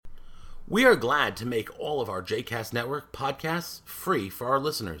We are glad to make all of our JCast Network podcasts free for our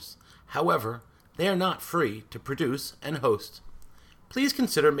listeners. However, they are not free to produce and host. Please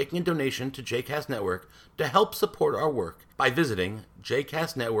consider making a donation to JCast Network to help support our work by visiting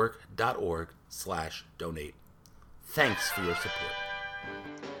jcastnetwork.org/donate. Thanks for your support.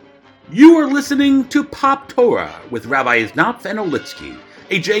 You are listening to Pop Torah with Rabbi Znopf and Olitsky,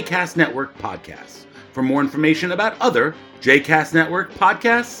 a JCast Network podcast. For more information about other JCast Network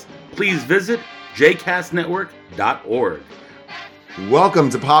podcasts, please visit jcastnetwork.org. Welcome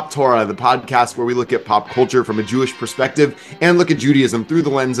to Pop Torah, the podcast where we look at pop culture from a Jewish perspective and look at Judaism through the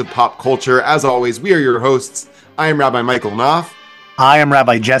lens of pop culture. As always, we are your hosts. I am Rabbi Michael Knopf. I am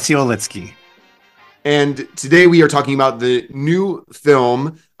Rabbi Jesse Olitsky. And today we are talking about the new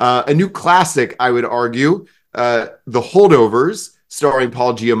film, a new classic, I would argue, The Holdovers, starring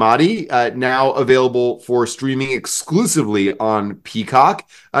Paul Giamatti, now available for streaming exclusively on Peacock.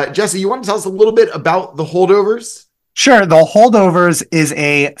 Jesse, you want to tell us a little bit about The Holdovers? Sure. The Holdovers is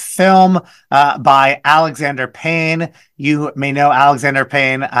a film by Alexander Payne. You may know Alexander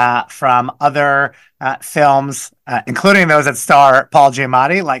Payne from other films, including those that star Paul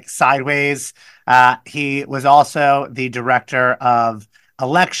Giamatti, like Sideways. He was also the director of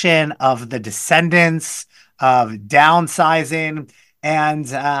Election, of The Descendants, of Downsizing, and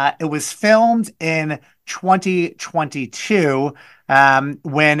it was filmed in 2022.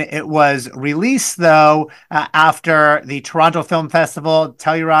 When it was released, though, after the Toronto Film Festival,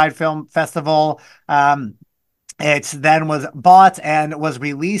 Telluride Film Festival, it then was bought and was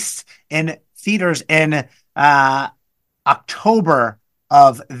released in theaters in October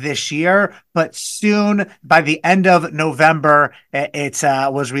of this year, but soon, by the end of November, it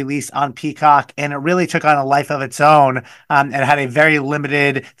was released on Peacock, and it really took on a life of its own. It had a very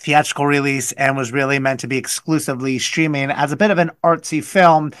limited theatrical release and was really meant to be exclusively streaming as a bit of an artsy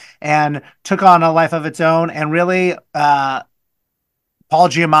film, and took on a life of its own, and really Paul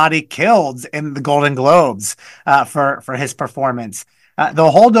Giamatti killed in the Golden Globes for his performance.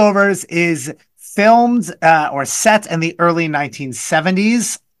 The Holdovers is filmed or set in the early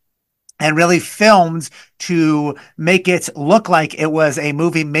 1970s and really filmed to make it look like it was a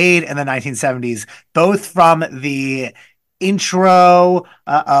movie made in the 1970s, both from the intro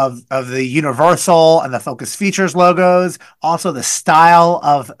of the Universal and the Focus Features logos, also the style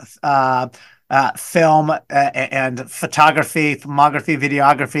of film and photography, filmography,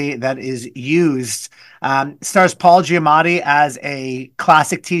 videography that is used. Stars Paul Giamatti as a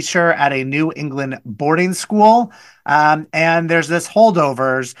classic teacher at a New England boarding school. And there's this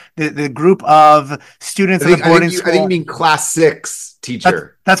Holdovers, the group of students in the boarding school. I think you mean class 6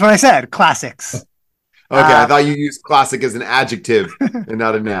 teacher. That's what I said, classics. Okay, I thought you used classic as an adjective and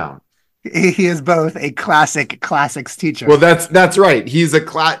not a noun. He is both a classics teacher. Well, that's right. He is the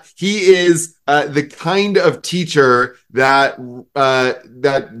kind of teacher that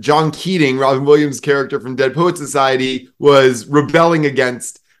John Keating, Robin Williams' character from Dead Poets Society, was rebelling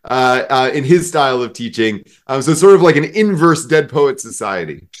against in his style of teaching. So sort of like an inverse Dead Poets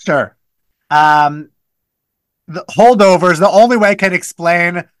Society. Sure. The Holdovers, the only way I can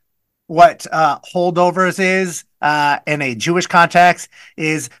explain what Holdovers is in a Jewish context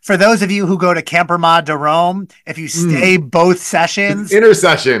is, for those of you who go to Campermod de Rome, if you stay both sessions,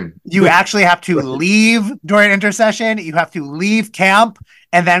 intercession, you actually have to leave during intercession. You have to leave camp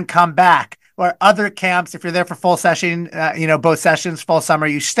and then come back. Or other camps, if you're there for full session, both sessions, full summer,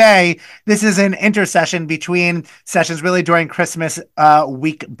 you stay. This is an intercession between sessions, really during Christmas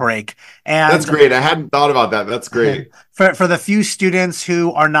week break. And that's great. I hadn't thought about that. That's great. For the few students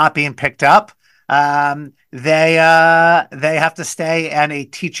who are not being picked up, they have to stay, and a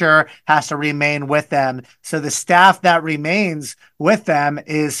teacher has to remain with them. So the staff that remains with them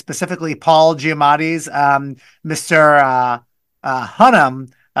is specifically Paul Giamatti's Mr.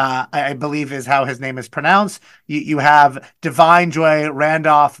 Hunnam, I believe is how his name is pronounced. You have Divine Joy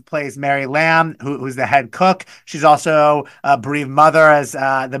Randolph, who plays Mary Lamb, who's the head cook. She's also a bereaved mother, as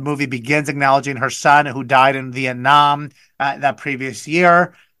the movie begins acknowledging her son, who died in Vietnam that previous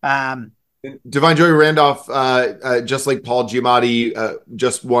year. Divine Joy Randolph, just like Paul Giamatti,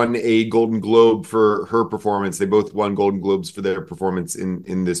 just won a Golden Globe for her performance. They both won Golden Globes for their performance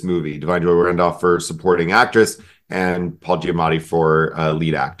in this movie. Divine Joy Randolph for supporting actress, and Paul Giamatti for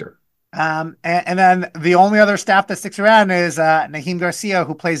lead actor. And then the only other staff that sticks around is Naheem Garcia,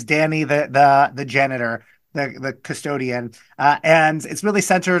 who plays Danny, the janitor, the custodian. And it's really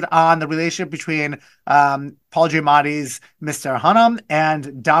centered on the relationship between Paul Giamatti's Mr. Hunnam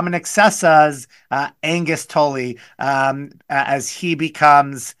and Dominic Sessa's Angus Tully, as he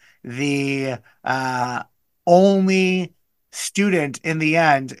becomes the only student in the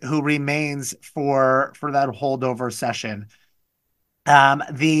end who remains for that holdover session.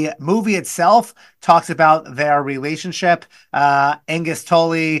 The movie itself talks about their relationship. Angus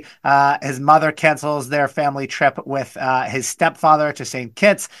Tully, his mother cancels their family trip with his stepfather to St.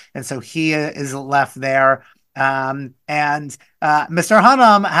 Kitts, and so he is left there. And Mr.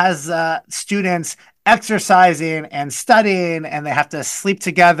 Hunnam has students exercising and studying, and they have to sleep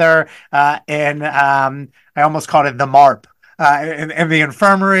together in, I almost called it the MARP. In the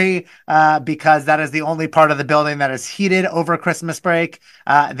infirmary, because that is the only part of the building that is heated over Christmas break.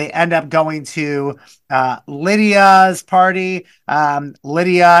 They end up going to Lydia's party.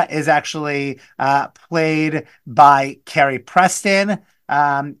 Lydia is actually played by Carrie Preston,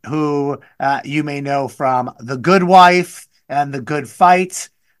 who you may know from The Good Wife and The Good Fight.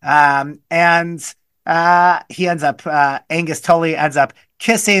 And he ends up, Angus Tully ends up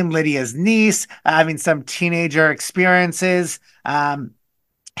kissing Lydia's niece, having some teenager experiences.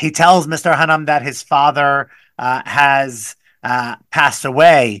 He tells Mr. Hunnam that his father has passed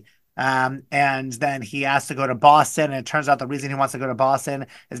away. And then he asks to go to Boston. And it turns out the reason he wants to go to Boston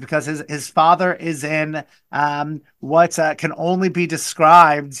is because his father is in what can only be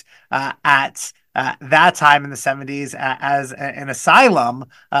described at that time in the 70s as an asylum.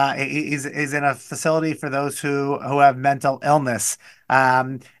 He's in a facility for those who have mental illness.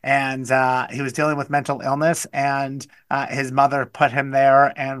 And he was dealing with mental illness, and his mother put him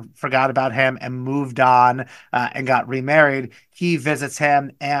there and forgot about him and moved on and got remarried. He visits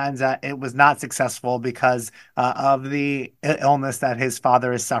him, and it was not successful because of the illness that his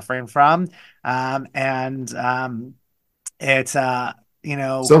father is suffering from.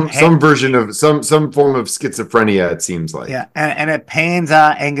 It's some version of some form of schizophrenia, it seems like. Yeah, and it pains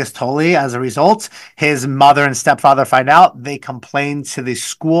Angus Tully as a result. His mother and stepfather find out. They complain to the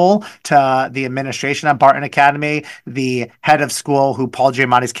school, to the administration at Barton Academy, the head of school, who Paul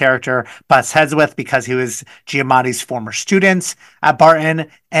Giamatti's character butts heads with because he was Giamatti's former student at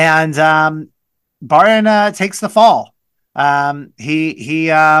Barton. And Barton takes the fall.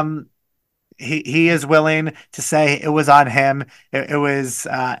 He is willing to say it was on him. It was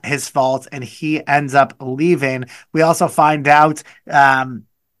his fault, and he ends up leaving. We also find out,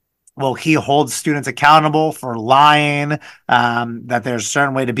 he holds students accountable for lying, that there's a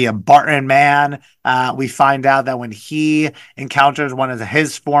certain way to be a Barton man. We find out that when he encounters one of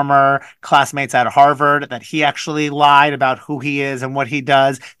his former classmates at Harvard, that he actually lied about who he is and what he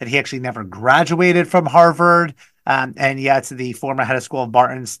does, that he actually never graduated from Harvard. And yet the former head of school of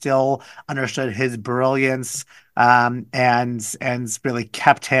Barton still understood his brilliance, and really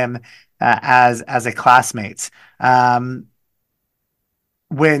kept him as a classmate.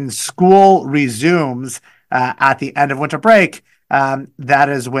 When school resumes at the end of winter break, that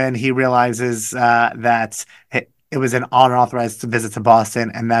is when he realizes that it was an unauthorized visit to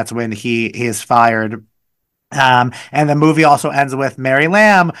Boston, and that's when he is fired. And the movie also ends with Mary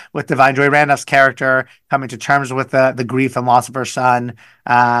Lamb, with Divine Joy Randolph's character, coming to terms with the grief and loss of her son.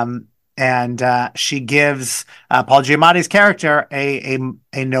 And she gives Paul Giamatti's character a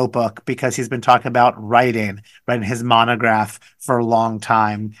notebook, because he's been talking about writing his monograph for a long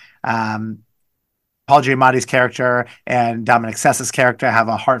time. Paul Giamatti's character and Dominic Sessa's character have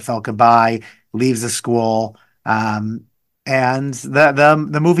a heartfelt goodbye, leaves the school, and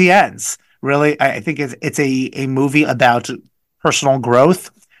the movie ends. Really, I think it's a movie about personal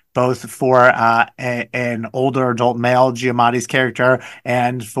growth, both for an older adult male, Giamatti's character,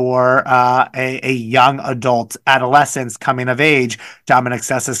 and for a young adult adolescence coming of age, Dominic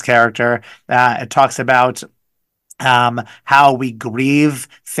Sessa's character. It talks about how we grieve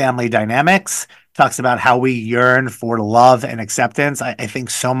family dynamics, talks about how we yearn for love and acceptance. I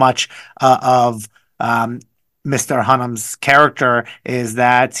think so much of Mr. Hunnam's character is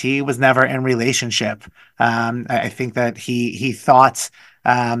that he was never in relationship. I think that he thought,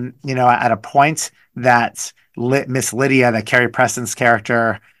 at a point that Miss Lydia, that Carrie Preston's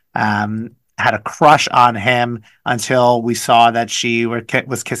character, had a crush on him, until we saw that she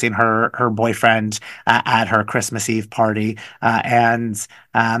was kissing her boyfriend at her Christmas Eve party. And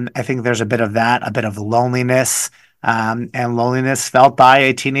I think there's a bit of that, a bit of loneliness. And loneliness felt by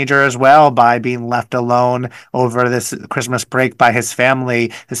a teenager as well, by being left alone over this Christmas break by his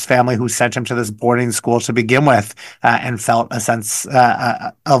family who sent him to this boarding school to begin with, and felt a sense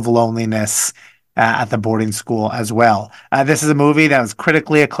of loneliness at the boarding school as well. This is a movie that was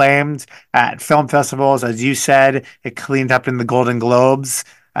critically acclaimed at film festivals. As you said, it cleaned up in the Golden Globes.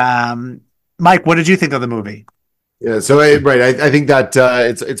 Mike, what did you think of the movie? Yeah, so I think that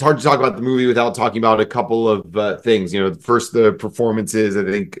it's hard to talk about the movie without talking about a couple of things. First, the performances, I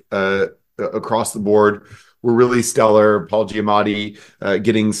think, across the board were really stellar. Paul Giamatti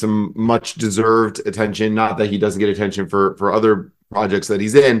getting some much deserved attention. Not that he doesn't get attention for other projects that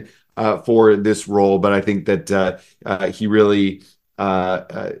he's in for this role, but I think that he really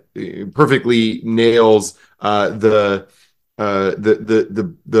perfectly nails the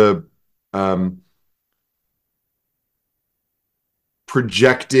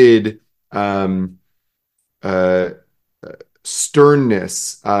projected uh,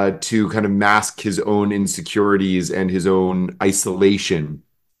 sternness to kind of mask his own insecurities and his own isolation.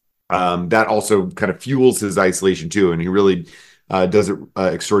 That also kind of fuels his isolation too, and he really does it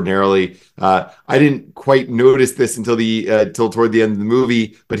extraordinarily. I didn't quite notice this until till toward the end of the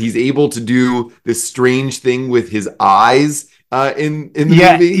movie, but he's able to do this strange thing with his eyes in the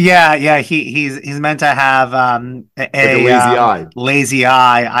movie. Yeah. He's meant to have a lazy eye. Lazy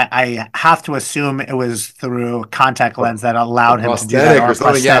eye. I have to assume it was through contact lens that allowed him to do that, or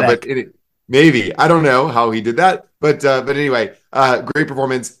something. Yeah, but maybe I don't know how he did that, but anyway, great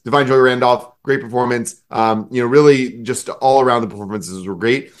performance. Divine Joy Randolph, great performance. Really just all around the performances were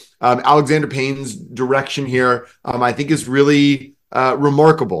great. Alexander Payne's direction here, I think, is really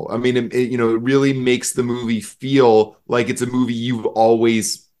remarkable. I mean, it really makes the movie feel like it's a movie you've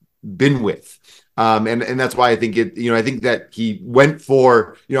always been with. And that's why I think I think that he went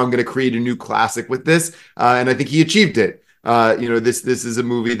for, I'm going to create a new classic with this. And I think he achieved it. This is a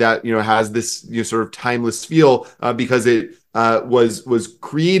movie that, has this sort of timeless feel because it was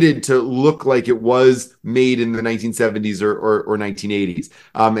created to look like it was made in the 1970s or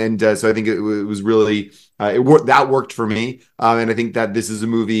 1980s. So I think it was really, that worked for me. And I think that this is a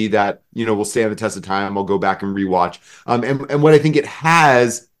movie that, will stand the test of time. I'll go back and rewatch. And what I think it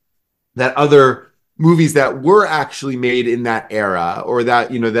has that other movies that were actually made in that era, or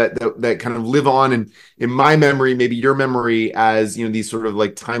that that kind of live on in my memory, maybe your memory, as these sort of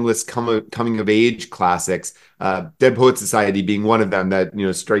like timeless coming of age classics. Dead Poet Society being one of them that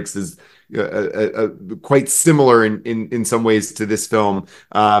strikes as quite similar in some ways to this film.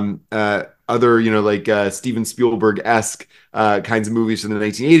 Other like Steven Spielberg-esque kinds of movies from the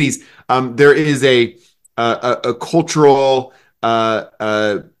 1980s. There is a cultural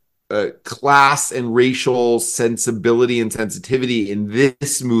class and racial sensibility and sensitivity in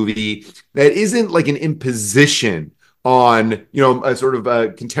this movie that isn't like an imposition on, a sort of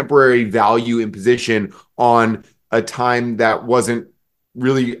a contemporary value imposition on a time that wasn't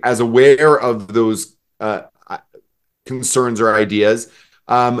really as aware of those concerns or ideas,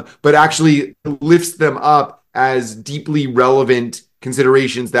 but actually lifts them up as deeply relevant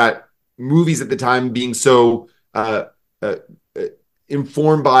considerations that movies at the time, being so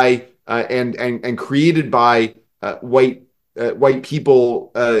informed by and created by white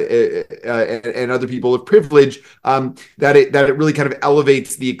people and other people of privilege, that it really kind of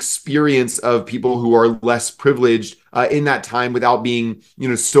elevates the experience of people who are less privileged in that time without being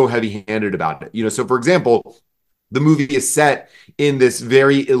so heavy-handed about it. So for example, the movie is set in this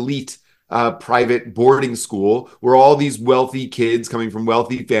very elite private boarding school where all these wealthy kids coming from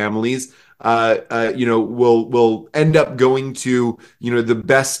wealthy families will end up going to, the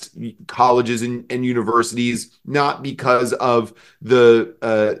best colleges and universities, not because of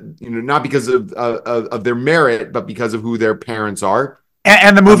not because of their merit, but because of who their parents are.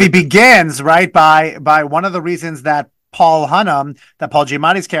 And the movie begins right by one of the reasons that Paul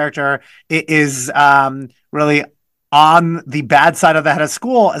Giamatti's character, is really on the bad side of the head of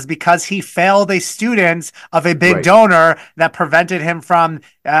school, is because he failed a student of a big donor that prevented him from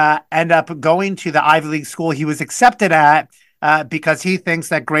end up going to the Ivy League school he was accepted at, because he thinks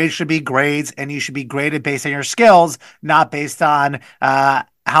that grades should be grades and you should be graded based on your skills, not based on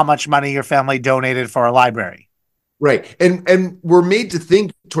how much money your family donated for a library. Right, and we're made to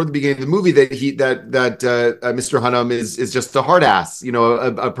think toward the beginning of the movie that Mr. Hunnam is just a hard ass,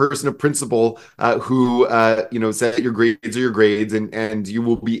 a person of principle who said your grades are your grades, and you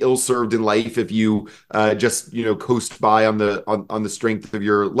will be ill served in life if you just coast by on the strength of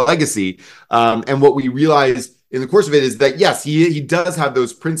your legacy. And what we realize in the course of it is that, yes, he does have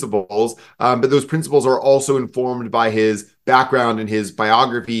those principles, but those principles are also informed by his background and his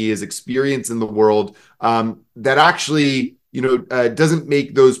biography, his experience in the world, that actually, doesn't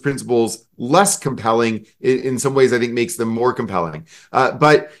make those principles less compelling. In some ways, I think makes them more compelling.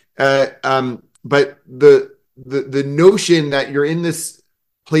 But the notion that you're in this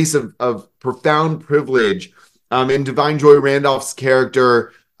place of profound privilege, and Divine Joy Randolph's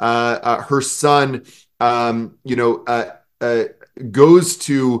character, her son, goes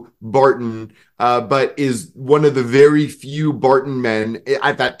to Barton, but is one of the very few Barton men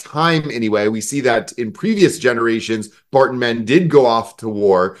at that time. Anyway, we see that in previous generations, Barton men did go off to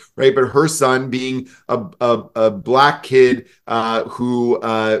war, right? But her son, being a black kid who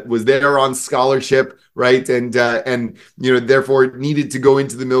was there on scholarship, right, and therefore needed to go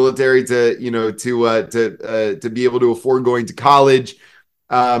into the military to be able to afford going to college.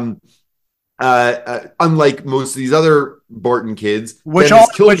 Unlike most of these other Barton kids, which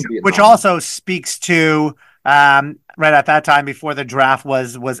also speaks to right at that time before the draft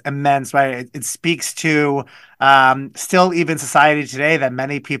was immense, right? It speaks to still even society today that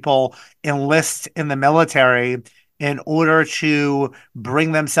many people enlist in the military in order to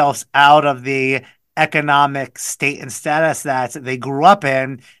bring themselves out of the economic state and status that they grew up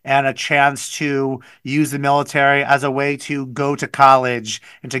in, and a chance to use the military as a way to go to college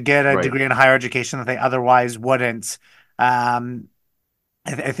and to get a degree in higher education that they otherwise wouldn't. I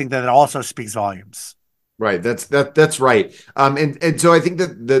think that it also speaks volumes. Right. That's right. And so I think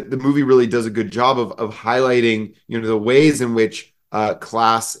that the movie really does a good job of highlighting, the ways in which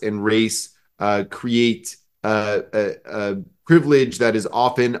class and race create a privilege that is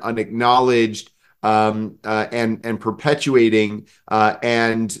often unacknowledged, and perpetuating,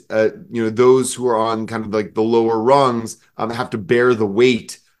 and those who are on kind of like the lower rungs have to bear the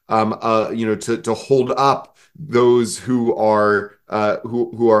weight, to hold up those who are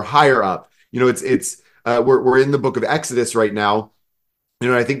higher up. We're in the book of Exodus right now.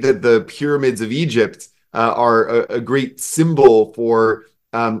 I think that the pyramids of Egypt are a great symbol for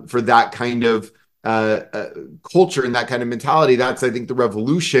that kind of culture and that kind of mentality. That's, I think, the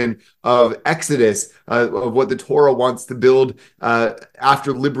revolution of Exodus, of what the Torah wants to build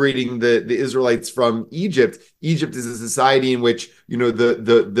after liberating the Israelites from Egypt. Egypt is a society in which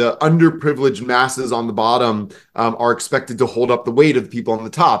the underprivileged masses on the bottom are expected to hold up the weight of the people on the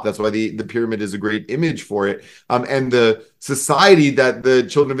top. That's why the pyramid is a great image for it. And the society that the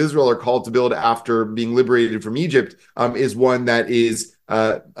children of Israel are called to build after being liberated from Egypt is one that is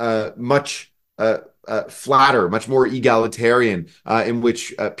much flatter, much more egalitarian, in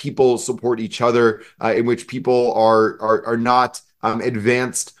which people support each other, in which people are not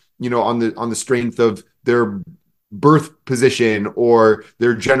advanced, on the strength of their birth position or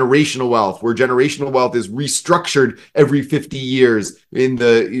their generational wealth, where generational wealth is restructured every 50 years in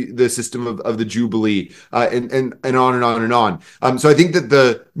the system of the Jubilee, and on and on and on. So I think that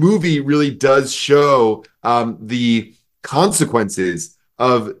the movie really does show the consequences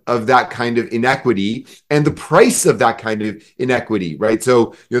of that kind of inequity and the price of that kind of inequity, right?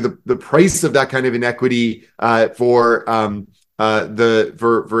 So the price of that kind of inequity for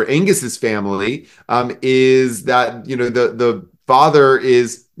Angus's family is that the father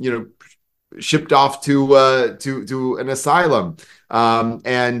is shipped off to an asylum,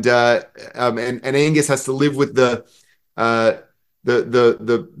 and Angus has to live with the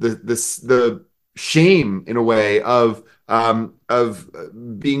shame, in a way, of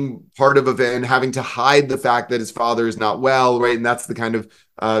being part of and having to hide the fact that his father is not well, right? And that's the kind of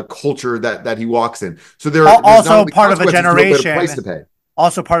culture that he walks in. So there's also part of a generation, price to pay.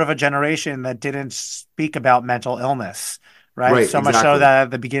 Also part of a generation that didn't speak about mental illness, right? So exactly. Much so that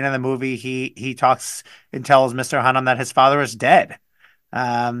at the beginning of the movie, he talks and tells Mr. Hunnam that his father is dead.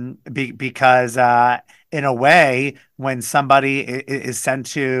 Because in a way, when somebody is sent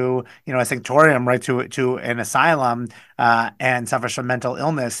to a sanctorium, right, to an asylum, and suffers from mental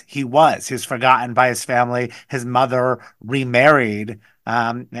illness, he was forgotten by his family. His mother remarried,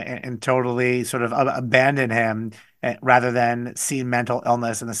 and totally sort of abandoned him, rather than see mental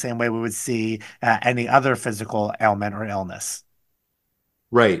illness in the same way we would see any other physical ailment or illness.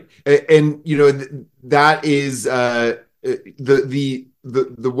 Right, and that is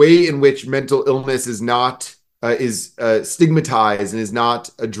the way in which mental illness is not stigmatized and is not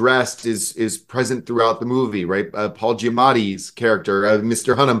addressed is present throughout the movie, right? Paul Giamatti's character,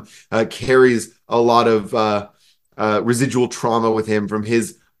 Mr. Hunnam, carries a lot of residual trauma with him from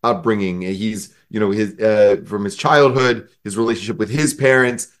his upbringing. He's from his childhood, his relationship with his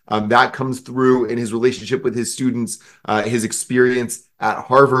parents, that comes through in his relationship with his students. His experience at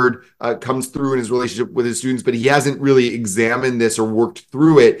Harvard comes through in his relationship with his students, but he hasn't really examined this or worked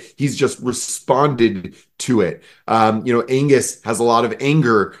through it. He's just responded to it. Angus has a lot of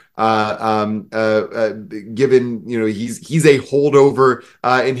anger, given he's a holdover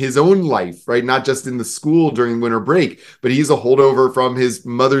in his own life, right? Not just in the school during winter break, but he's a holdover from his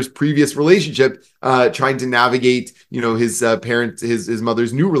mother's previous relationship, trying to navigate his his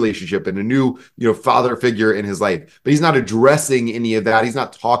mother's new relationship and a new father figure in his life. But he's not addressing any of that. He's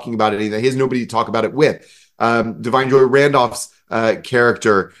not talking about any of that. He has nobody to talk about it with. Divine Joy Randolph's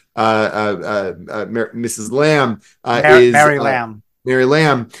character, Mrs. Lamb, Mary Lamb. Mary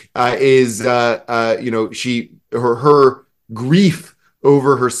Lamb is her grief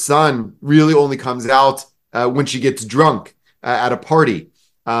over her son really only comes out when she gets drunk at a party.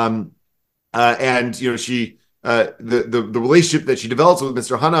 And she the relationship that she develops with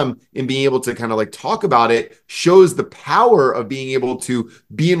Mr. Hunnam in being able to kind of like talk about it shows the power of being able to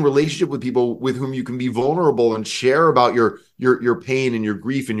be in relationship with people with whom you can be vulnerable and share about your pain and your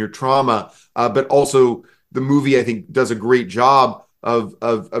grief and your trauma. But also the movie, I think, does a great job of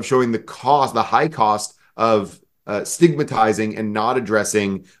showing the high cost of stigmatizing and not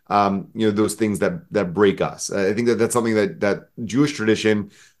addressing those things that break us. I think that's something that Jewish tradition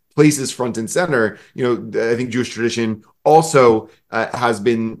places front and center. I think Jewish tradition also has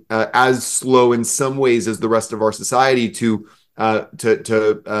been as slow in some ways as the rest of our society to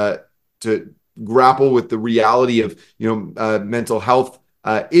grapple with the reality of mental health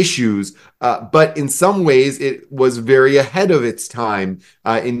issues, but in some ways it was very ahead of its time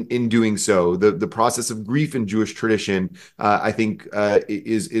in doing so. The process of grief in Jewish tradition, I think,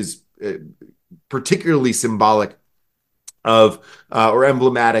 is particularly symbolic of or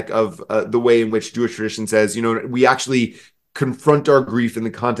emblematic of the way in which Jewish tradition says, we actually confront our grief in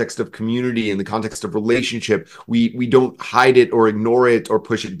the context of community, in the context of relationship. We don't hide it or ignore it or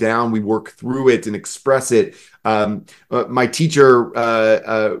push it down. We work through it and express it. My teacher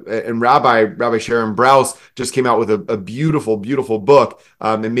and Rabbi Sharon Brous just came out with a beautiful, beautiful book,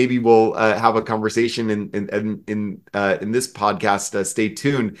 and maybe we'll have a conversation in this podcast. Stay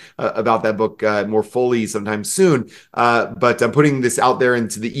tuned about that book more fully sometime soon. But I'm putting this out there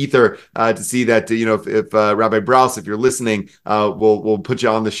into the ether to see that if Rabbi Brous, if you're listening, we'll put you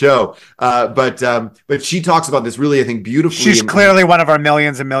on the show. But she talks about this really, I think, beautifully. She's clearly one of our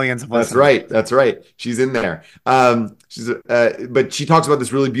millions and millions of listeners. That's right. She's in there. But she talks about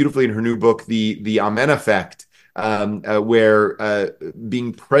this really beautifully in her new book, the Amen Effect, where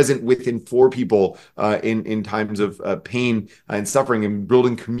being present with and for people in times of pain and suffering and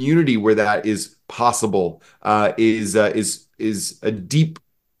building community where that is possible is a deep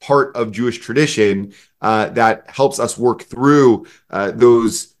part of Jewish tradition that helps us work through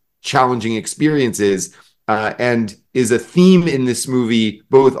those challenging experiences, and is a theme in this movie,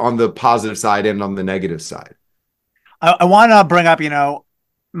 both on the positive side and on the negative side. I want to bring up,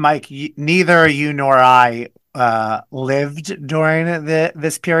 Mike, neither you nor I lived during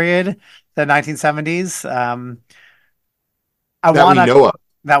this period, the 1970s.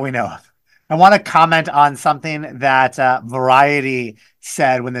 That we know of. I want to comment on something that Variety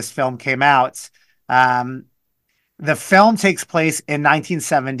said when this film came out. The film takes place in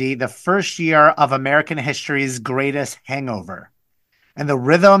 1970, the first year of American history's greatest hangover. And the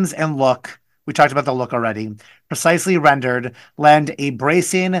rhythms and look, we talked about the look already, precisely rendered, lend a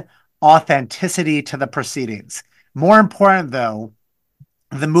bracing authenticity to the proceedings. More important, though,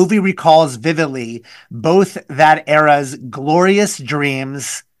 the movie recalls vividly both that era's glorious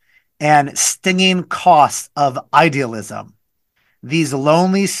dreams and stinging costs of idealism. These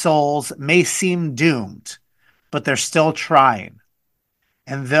lonely souls may seem doomed, but they're still trying.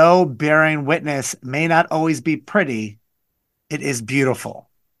 And though bearing witness may not always be pretty, it is beautiful.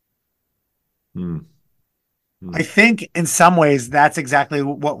 I think in some ways that's exactly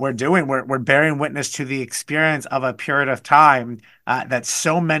what we're doing. We're bearing witness to the experience of a period of time that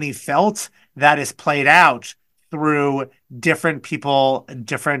so many felt, that is played out through different people,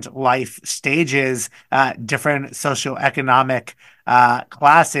 different life stages, different socioeconomic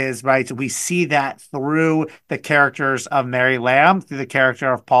classes, right? We see that through the characters of Mary Lamb, through the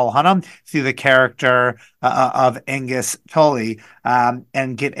character of Paul Hunnam, through the character of Angus Tully,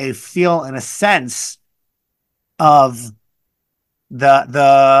 and get a feel and a sense of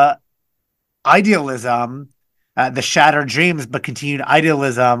the idealism, the shattered dreams, but continued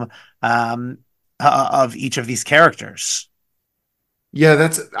idealism of each of these characters. Yeah,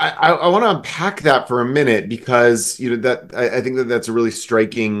 I want to unpack that for a minute, because that I think that's a really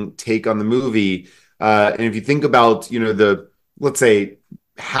striking take on the movie. And if you think about the, let's say,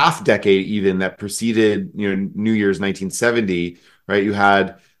 half decade even that preceded New Year's 1970, right? You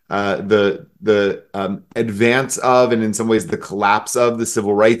had the advance of, and in some ways the collapse of, the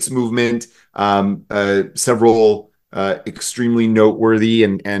civil rights movement, several extremely noteworthy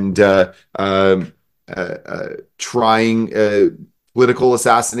and trying political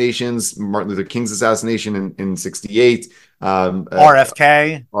assassinations, Martin Luther King's assassination in 68,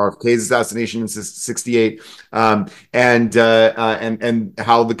 RFK's assassination in 68, and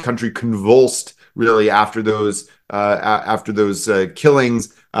how the country convulsed really after those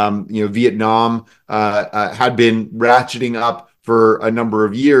killings. Vietnam had been ratcheting up for a number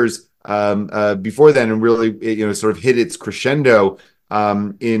of years before then, and really, sort of hit its crescendo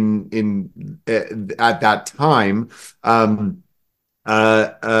at that time. And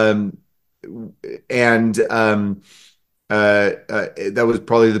that was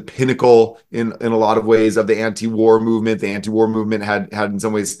probably the pinnacle in a lot of ways of the anti-war movement. The anti-war movement had in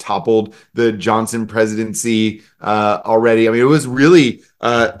some ways toppled the Johnson presidency already. I mean, it was really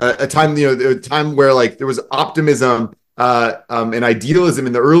a time, a time where like there was optimism and idealism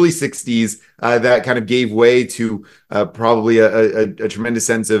in the early 60s that kind of gave way to probably a tremendous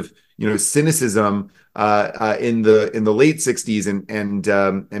sense of cynicism in the late 60s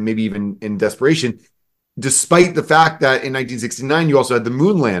and maybe even in desperation, despite the fact that in 1969 you also had the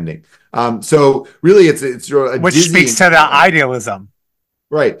moon landing. So really, it's a which speaks to the idealism,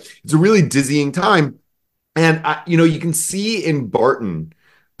 right? It's a really dizzying time, and you can see in Barton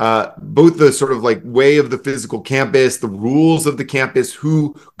both the sort of like way of the physical campus, the rules of the campus,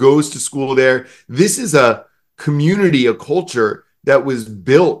 who goes to school there. This is a community, a culture that was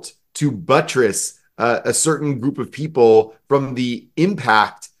built to buttress a certain group of people from the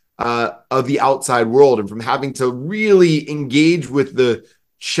impact of the outside world, and from having to really engage with the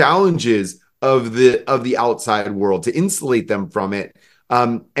challenges of the outside world to insulate them from it.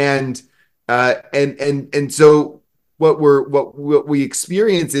 And so what we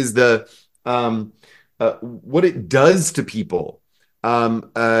experience is the what it does to people,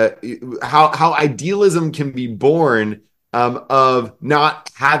 how idealism can be born of not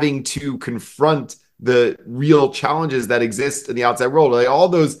having to confront the real challenges that exist in the outside world. Like all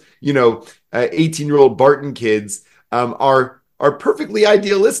those 18-year-old Barton kids are perfectly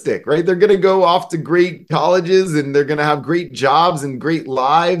idealistic, right? They're going to go off to great colleges and they're going to have great jobs and great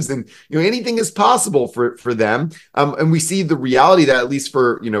lives, and anything is possible for them. And we see the reality that, at least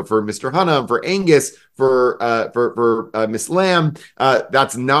for Mr. Hunnam, for Angus, for Miss Lamb,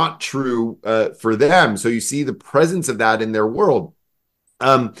 that's not true for them. So you see the presence of that in their world.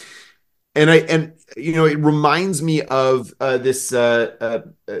 And it reminds me of this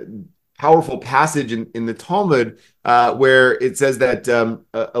powerful passage in the Talmud where it says that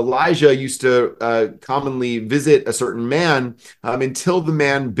Elijah used to commonly visit a certain man until the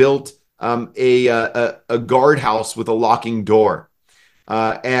man built a guardhouse with a locking door.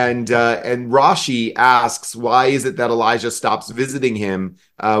 And Rashi asks, why is it that Elijah stops visiting him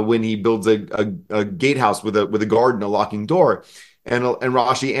when he builds a gatehouse with a guard and a locking door? And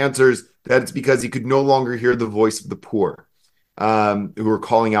Rashi answers that it's because he could no longer hear the voice of the poor who are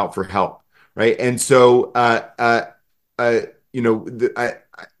calling out for help, right? And so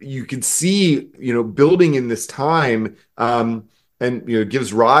you can see building in this time and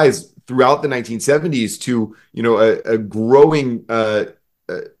gives rise throughout the 1970s to a growing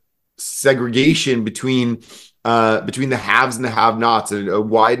segregation between the haves and the have-nots, and a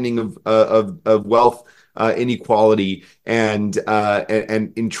widening of wealth inequality and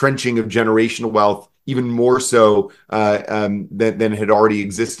entrenching of generational wealth, even more so than had already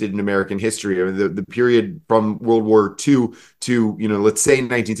existed in American history. I mean, the period from World War II to let's say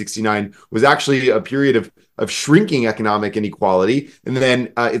 1969 was actually a period of shrinking economic inequality, and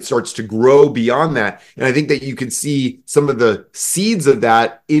then it starts to grow beyond that. And I think that you can see some of the seeds of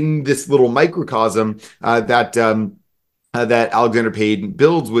that in this little microcosm that Alexander Payne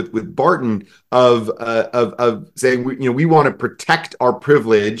builds with Barton of saying we want to protect our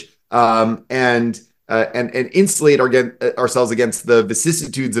privilege and insulate ourselves against the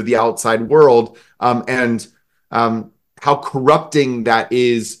vicissitudes of the outside world, and how corrupting that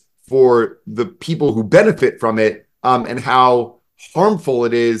is for the people who benefit from it, and how harmful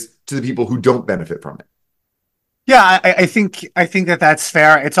it is to the people who don't benefit from it. Yeah, I think that's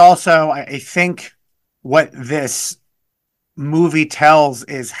fair. It's also, I think what this movie tells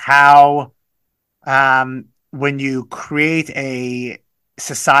is how when you create a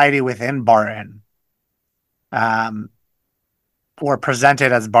society within Barton, or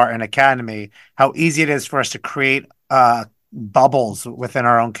presented as Barton Academy, how easy it is for us to create bubbles within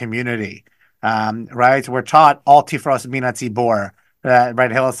our own community. Right? We're taught al tifros min hatzibor.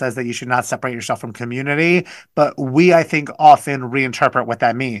 Right? Hillel says that you should not separate yourself from community, but we, I think, often reinterpret what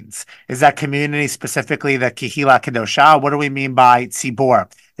that means. Is that community specifically the Kehila Kedosha? What do we mean by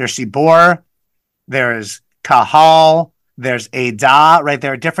tzibor? There's tzibor, there's kahal, there's edah, right?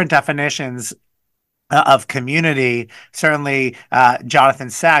 There are different definitions of community. Certainly, Rabbi Jonathan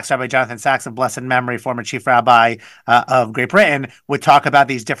Sacks of blessed memory, former chief rabbi of Great Britain, would talk about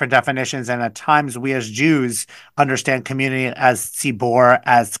these different definitions. And at times, we as Jews understand community as tzibor,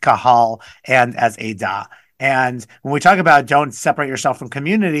 as kahal, and as edah. And when we talk about don't separate yourself from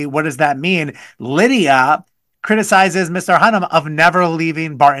community, what does that mean? Lydia criticizes Mr. Hunnam of never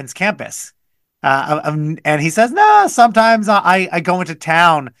leaving Barton's campus. And he says, no, sometimes I go into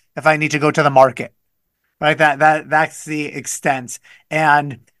town if I need to go to the market. Right. That's the extent.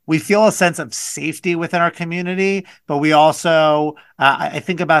 And we feel a sense of safety within our community, but we also, I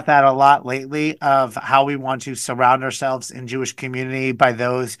think about that a lot lately of how we want to surround ourselves in Jewish community by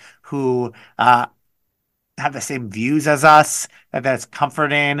those who have the same views as us, that's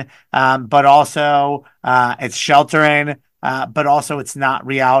comforting, but also it's sheltering, but also it's not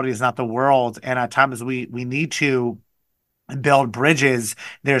reality, it's not the world. And at times we need to build bridges.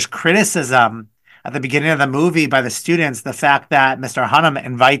 There's criticism at the beginning of the movie by the students, the fact that Mr. Hunnam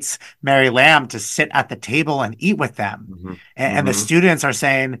invites Mary Lamb to sit at the table and eat with them. Mm-hmm. And the students are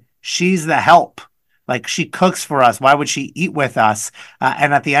saying, she's the help. Like, she cooks for us. Why would she eat with us?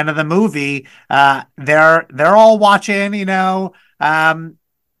 And at the end of the movie, they're all watching,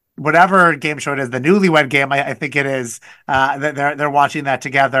 whatever game show it is, the Newlywed Game, I think it is. They're watching that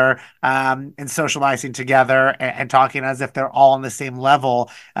together, and socializing together, and talking as if they're all on the same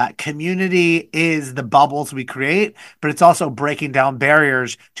level. Community is the bubbles we create, but it's also breaking down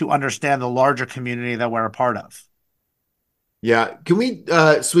barriers to understand the larger community that we're a part of. Yeah. Can we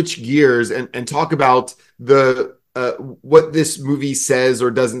switch gears and talk about the what this movie says or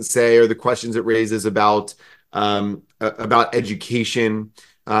doesn't say, or the questions it raises about education,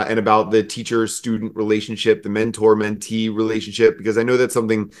 and about the teacher-student relationship, the mentor-mentee relationship? Because I know that's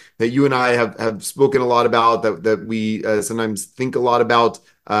something that you and I have spoken a lot about, that we sometimes think a lot about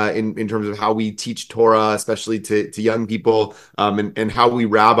in terms of how we teach Torah, especially to young people, and how we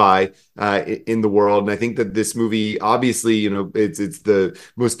rabbi in the world. And I think that this movie, obviously, it's the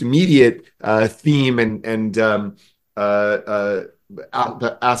most immediate theme and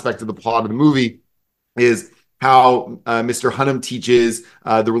aspect of the plot of the movie is how Mr. Hunnam teaches,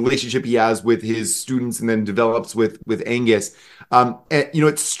 the relationship he has with his students, and then develops with Angus. And,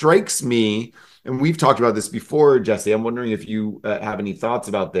 it strikes me, and we've talked about this before, Jesse. I'm wondering if you have any thoughts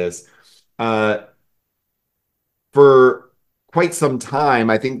about this. For quite some time,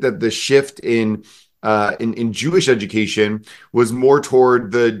 I think that the shift in Jewish education was more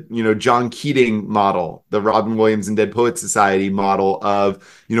toward the John Keating model, the Robin Williams and Dead Poets Society model of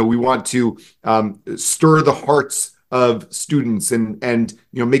we want to stir the hearts of students and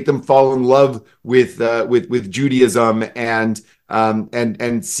make them fall in love with Judaism and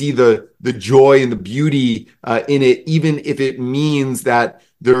see the joy and the beauty in it, even if it means that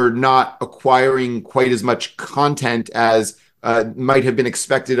they're not acquiring quite as much content as might have been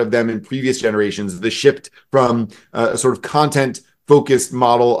expected of them in previous generations. The shift from a sort of content-focused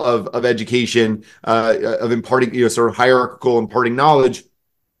model of education, of imparting, sort of hierarchical imparting knowledge,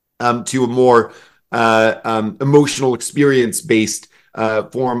 to a more emotional experience-based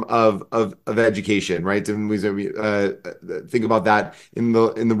form of education, right? And we think about that in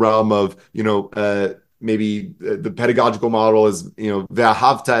the realm of maybe the pedagogical model is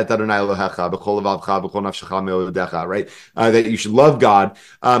ve'ahavta et Adonai Elohecha b'chol levavcha b'chol nafshecha me'odecha, right? That you should love God.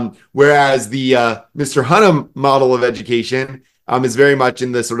 Whereas the Mr. Hunnam model of education is very much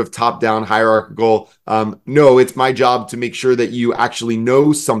in the sort of top-down hierarchical. No, it's my job to make sure that you actually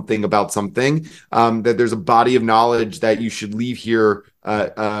know something about something, that there's a body of knowledge that you should leave here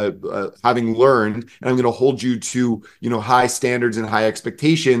having learned, and I'm going to hold you to high standards and high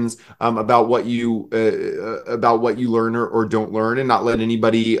expectations about what you learn or don't learn, and not let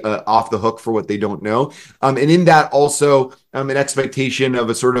anybody off the hook for what they don't know. And in that also an expectation of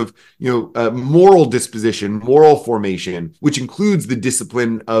a sort of moral disposition, moral formation, which includes the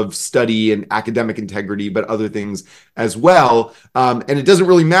discipline of study and academic integrity, but other things as well. And it doesn't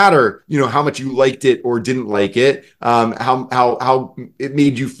really matter how much you liked it or didn't like it, how it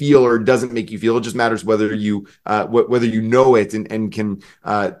made you feel or doesn't make you feel. It just matters whether you know it and can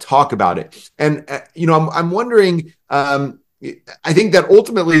talk about it. And I'm wondering. I think that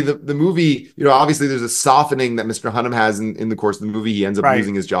ultimately the movie, obviously there's a softening that Mr. Hunnam has in the course of the movie. He ends up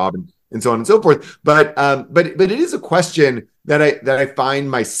losing his job and so on and so forth. But it is a question that I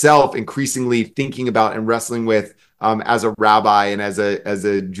find myself increasingly thinking about and wrestling with as a rabbi and as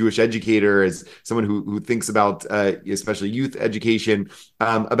a Jewish educator, as someone who thinks about especially youth education,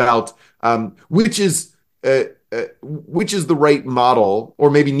 about which is the right model, or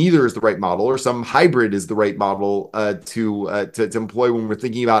maybe neither is the right model, or some hybrid is the right model to employ when we're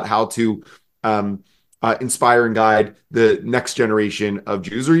thinking about how to inspire and guide the next generation of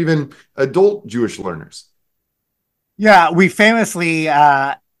Jews, or even adult Jewish learners. Yeah, we famously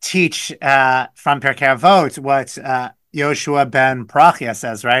teach from Pirkei Avot what Yoshua ben Parachia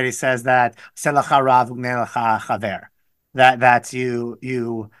says, right? He says that that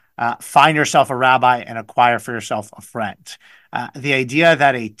you find yourself a rabbi and acquire for yourself a friend. The idea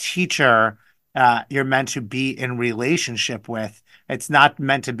that a teacher you're meant to be in relationship with, it's not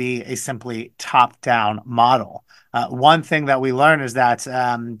meant to be a simply top-down model. One thing that we learn is that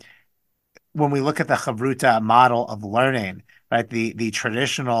when we look at the Chavruta model of learning, right, the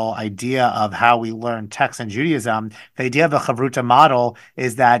traditional idea of how we learn text in Judaism, the idea of a Chavruta model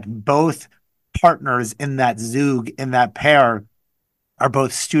is that both partners in that zug, in that pair, are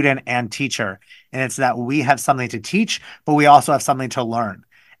both student and teacher. And it's that we have something to teach, but we also have something to learn.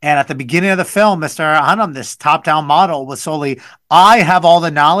 And at the beginning of the film, Mr. Hanum, this top-down model was solely, I have all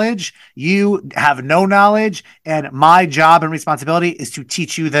the knowledge, you have no knowledge, and my job and responsibility is to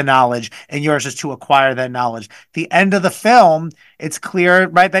teach you the knowledge, and yours is to acquire that knowledge. The end of the film, it's clear,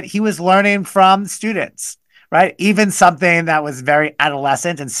 right, that he was learning from students, right? Even something that was very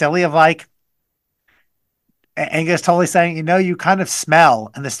adolescent and silly of like, Angus totally saying, you kind of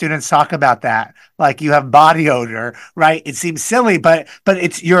smell, and the students talk about that, like you have body odor, right? It seems silly, but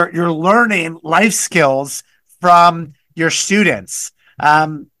it's you're learning life skills from your students.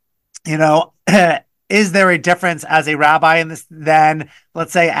 You know, is there a difference as a rabbi in this than,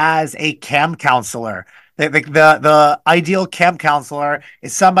 let's say, as a camp counselor? The ideal camp counselor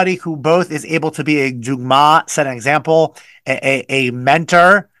is somebody who both is able to be a dugma, set an example, a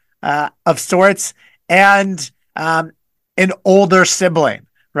mentor of sorts, and an older sibling,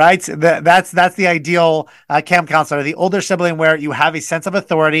 right? That's the ideal camp counselor, the older sibling, where you have a sense of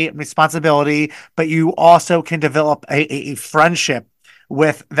authority and responsibility, but you also can develop a friendship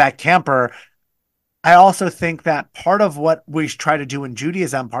with that camper. I also think that part of what we try to do in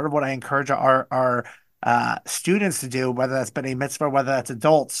Judaism, part of what I encourage our students to do, whether that's b'nai mitzvah, whether that's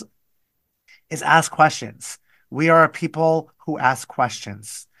adults, is ask questions. We are a people who ask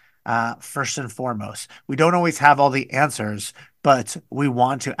questions. First and foremost, we don't always have all the answers, but we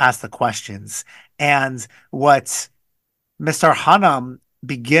want to ask the questions. And what Mr. Hanum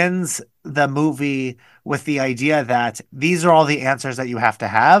begins the movie with the idea that these are all the answers that you have to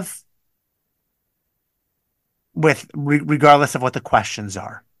have, with regardless of what the questions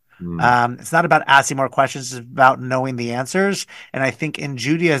are. It's not about asking more questions, it's about knowing the answers. And I think in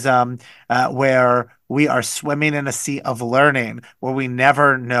Judaism, where we are swimming in a sea of learning, where we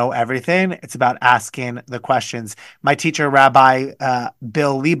never know everything, it's about asking the questions. My teacher, Rabbi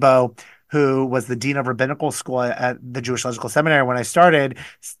Bill Lebo, who was the dean of rabbinical school at the Jewish Logical Seminary when I started,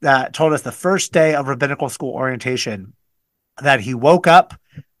 told us the first day of rabbinical school orientation that he woke up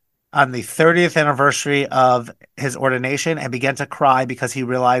on the 30th anniversary of his ordination and began to cry because he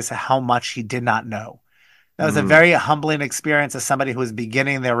realized how much he did not know. That was a very humbling experience as somebody who was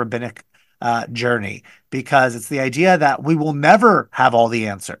beginning their rabbinic journey, because it's the idea that we will never have all the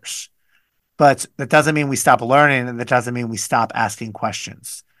answers, but that doesn't mean we stop learning, and that doesn't mean we stop asking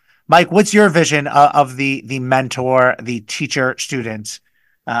questions. Mike, what's your vision of the mentor, the teacher student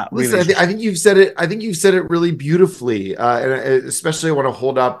Listen, I think you've said it. I think you've said it really beautifully, and especially I want to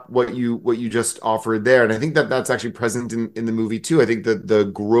hold up what you just offered there. And I think that that's actually present in the movie too. I think that the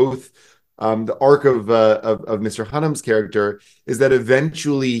growth, the arc of Mr. Hanum's character is that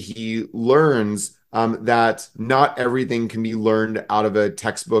eventually he learns that not everything can be learned out of a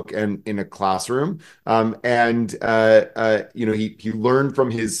textbook and in a classroom. He learned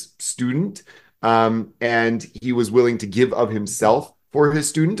from his student, and he was willing to give of himself for his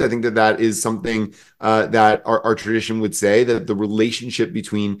student. I think that is something that our tradition would say, that the relationship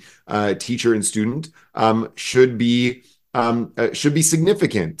between teacher and student should be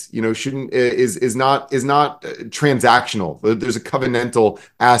significant. Is not transactional. There's a covenantal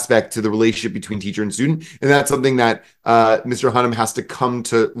aspect to the relationship between teacher and student, and that's something that Mr. Hanum has to come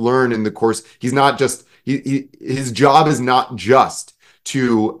to learn in the course. He's not just his job is not just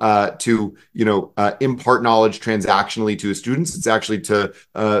to impart knowledge transactionally to his students. It's actually to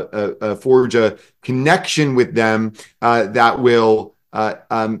forge a connection with them that will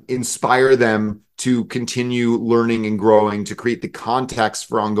inspire them to continue learning and growing, to create the context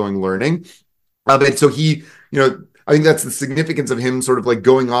for ongoing learning. And so he, I think that's the significance of him sort of like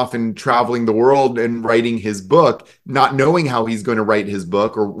going off and traveling the world and writing his book, not knowing how he's going to write his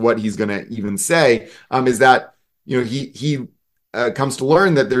book or what he's going to even say, is that, he comes to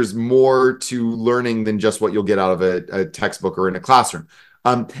learn that there's more to learning than just what you'll get out of a textbook or in a classroom.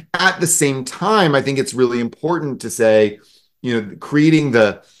 At the same time, I think it's really important to say, creating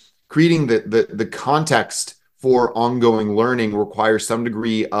the context for ongoing learning requires some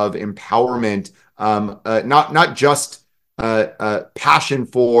degree of empowerment, not just passion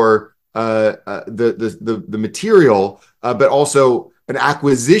for the material, but also an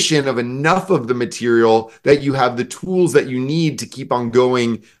acquisition of enough of the material that you have the tools that you need to keep on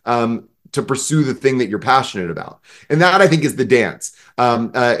going, to pursue the thing that you're passionate about. And that, I think, is the dance.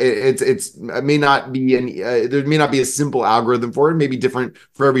 It may not be there may not be a simple algorithm for it. It may be different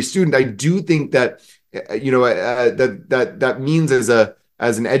for every student. I do think that that means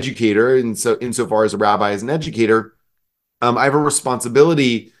as an educator, and so insofar as a rabbi as an educator, I have a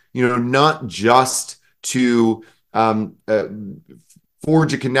responsibility, not just to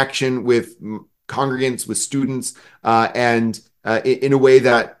forge a connection with congregants, with students, and in a way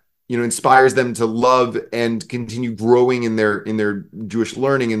that inspires them to love and continue growing in their Jewish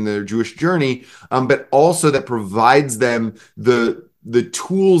learning and their Jewish journey, but also that provides them the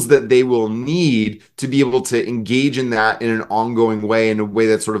tools that they will need to be able to engage in that in an ongoing way, in a way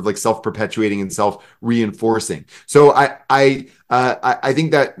that's sort of like self-perpetuating and self-reinforcing. So I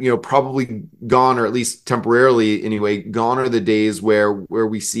think that probably gone, or at least temporarily anyway, gone are the days where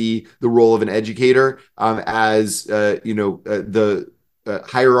we see the role of an educator as the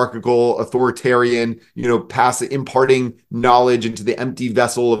hierarchical, authoritarian, imparting knowledge into the empty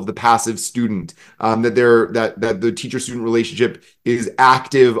vessel of the passive student. That the teacher-student relationship is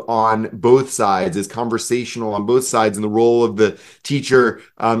active on both sides, is conversational on both sides, and the role of the teacher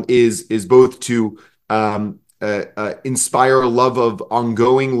is both to inspire a love of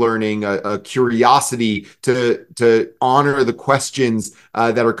ongoing learning, a curiosity to honor the questions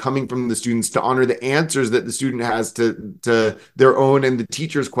that are coming from the students, to honor the answers that the student has to their own and the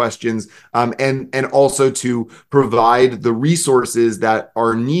teacher's questions, and also to provide the resources that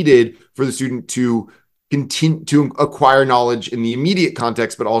are needed for the student to continue to acquire knowledge in the immediate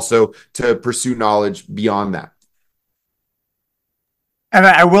context, but also to pursue knowledge beyond that. And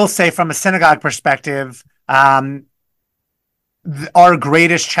I will say, from a synagogue perspective, our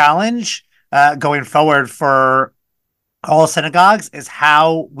greatest challenge going forward for all synagogues is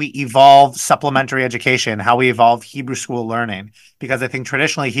how we evolve supplementary education, how we evolve Hebrew school learning. Because I think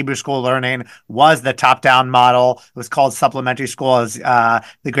traditionally Hebrew school learning was the top-down model. It was called supplementary school, as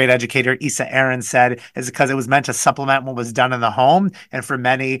the great educator Issa Aaron said, is because it was meant to supplement what was done in the home. And for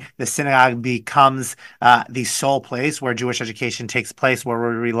many, the synagogue becomes the sole place where Jewish education takes place, where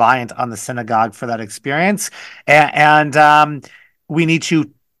we're reliant on the synagogue for that experience. And we need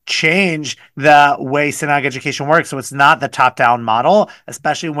to change the way synagogue education works. So it's not the top-down model,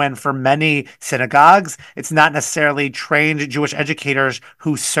 especially when for many synagogues, it's not necessarily trained Jewish educators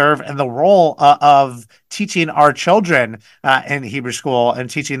who serve in the role of teaching our children in Hebrew school and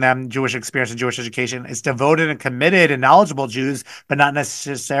teaching them Jewish experience and Jewish education. It's devoted and committed and knowledgeable Jews, but not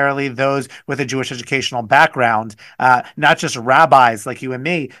necessarily those with a Jewish educational background, not just rabbis like you and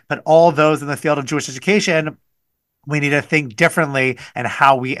me, but all those in the field of Jewish education. We need to think differently in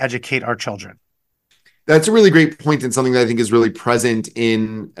how we educate our children. That's a really great point, and something that I think is really present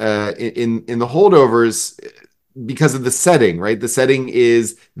in the Holdovers because of the setting, right? The setting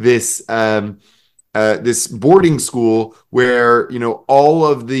is this this boarding school where all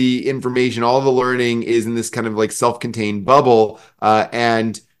of the information, all the learning is in this kind of like self-contained bubble,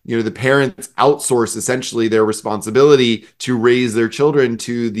 and the parents outsource essentially their responsibility to raise their children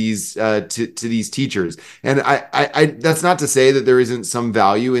to these these teachers. And I that's not to say that there isn't some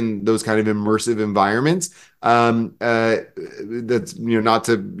value in those kind of immersive environments. That's not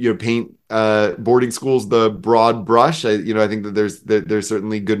to paint boarding schools the broad brush. I think that there's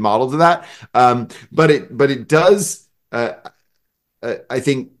certainly good models of that. But it does I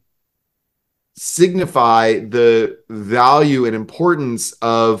think signify the value and importance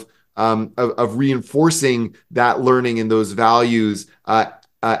of reinforcing that learning and those values at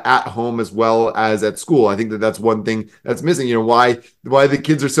home as well as at school. I think that that's one thing that's missing. Why the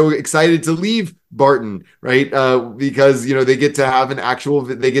kids are so excited to leave Barton, right? Because they get to have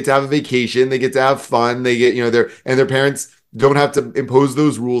they get to have a vacation, they get to have fun, they get their parents don't have to impose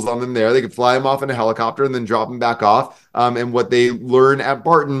those rules on them there. They can fly them off in a helicopter and then drop them back off. And what they learn at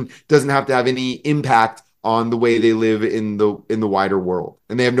Barton doesn't have to have any impact on the way they live in the wider world.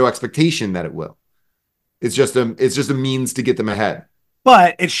 And they have no expectation that it will. It's just a means to get them ahead.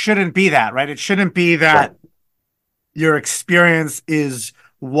 But it shouldn't be that, right? It shouldn't be that your experience is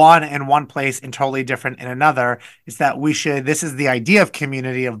one in one place and totally different in another. It's that this is the idea of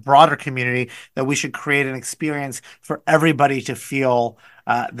community, of broader community, that we should create an experience for everybody to feel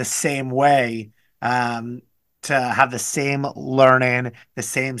the same way, to have the same learning, the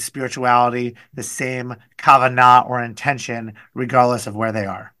same spirituality, the same kavanah or intention, regardless of where they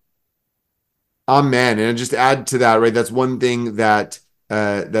are. Amen. And just to add to that, right? That's one thing that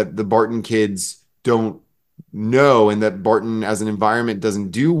that the Barton kids don't know and that Barton as an environment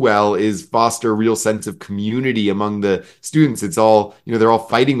doesn't do well is foster a real sense of community among the students. It's all, they're all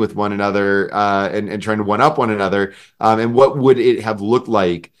fighting with one another and trying to one up one another. And what would it have looked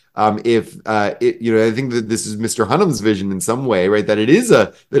like if I think that this is Mr. Hunnam's vision in some way, right? That it is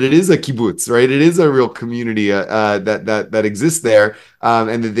a kibbutz, right? It is a real community that exists there,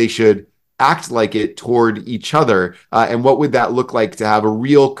 and that they should act like it toward each other. And what would that look like to have a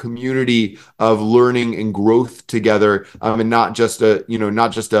real community of learning and growth together, and not just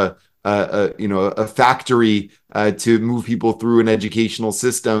a factory to move people through an educational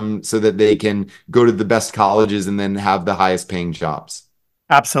system so that they can go to the best colleges and then have the highest paying jobs.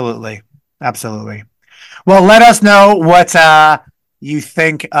 Absolutely. Well, let us know what you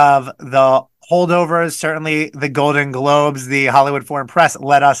think of the Holdovers. Certainly the Golden Globes, the Hollywood Foreign Press,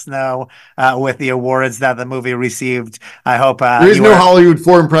 let us know with the awards that the movie received. I hope there is no Hollywood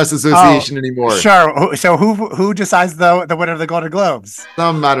Foreign Press Association anymore. Sure. So who decides the winner of the Golden Globes?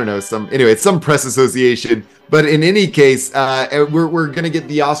 It's some press association. But in any case, we're going to get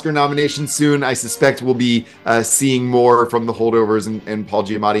the Oscar nomination soon. I suspect we'll be seeing more from the Holdovers and Paul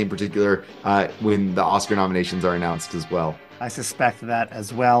Giamatti in particular when the Oscar nominations are announced as well. I suspect that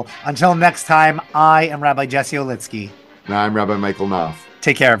as well. Until next time, I am Rabbi Jesse Olitsky. And I'm Rabbi Michael Knopf.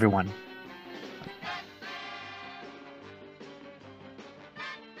 Take care, everyone.